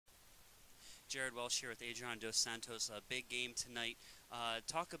Jared Welsh here with Adriano Dos Santos. A big game tonight.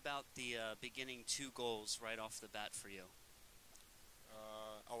 Talk about the beginning two goals right off the bat for you.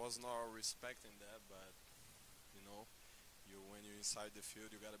 I was not respecting that, but you know, when you're inside the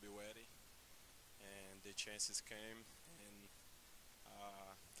field, you gotta be ready. And the chances came, and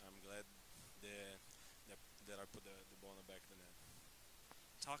I'm glad that, that I put the ball in the back of the net.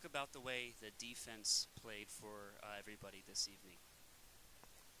 Talk about the way the defense played for everybody this evening.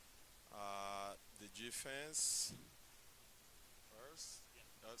 The defense first.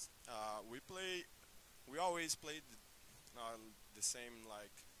 Us, we always played the same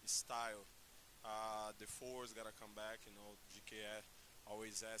like style. The fours gotta come back. GK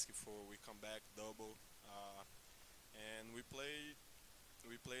always asking for we come back double, and we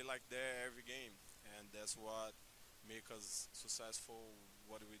play like that every game, and that's what make us successful.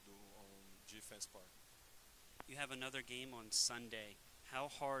 What do we do on defense part? You have another game on Sunday. How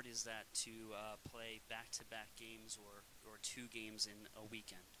hard is that to play back-to-back games or two games in a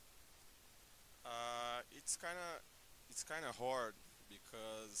weekend? It's kind of hard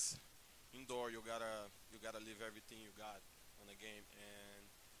because indoor you gotta leave everything you got on a game, and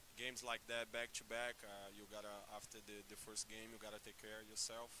games like that back to back, you gotta after the first game you gotta take care of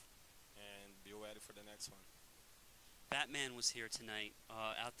yourself and be ready for the next one. Batman was here tonight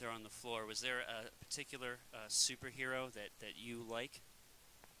out there on the floor. Was there a particular superhero that you like?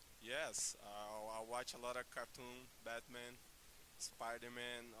 Yes, I watch a lot of cartoon, Batman,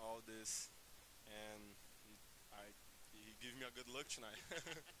 Spider-Man, all this, and he gave me a good look tonight.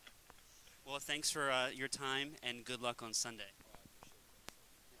 Well, thanks for your time and good luck on Sunday.